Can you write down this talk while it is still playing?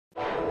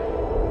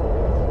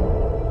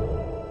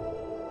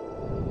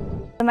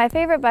My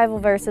favorite Bible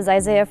verse is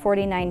Isaiah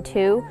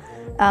 49:2,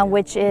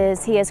 which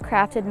is, "He has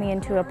crafted me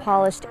into a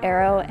polished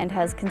arrow and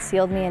has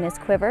concealed me in his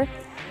quiver."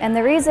 And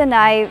the reason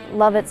I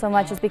love it so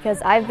much is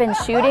because I've been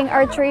shooting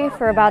archery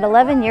for about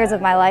 11 years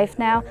of my life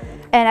now,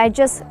 and I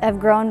just have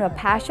grown a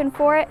passion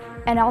for it,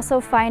 and also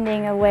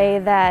finding a way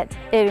that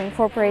it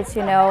incorporates,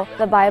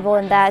 the Bible,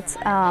 and that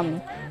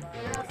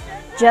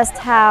just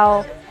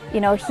how,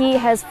 He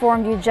has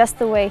formed you just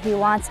the way He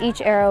wants.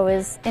 Each arrow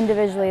is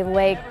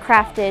individually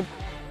crafted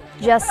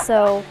just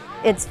so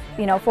it's,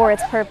 for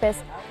its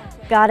purpose.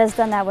 God has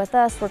done that with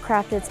us. We're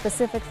crafted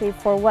specifically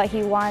for what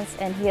He wants,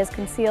 and He has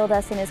concealed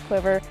us in His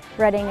quiver,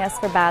 readying us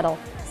for battle.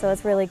 So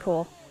it's really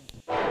cool.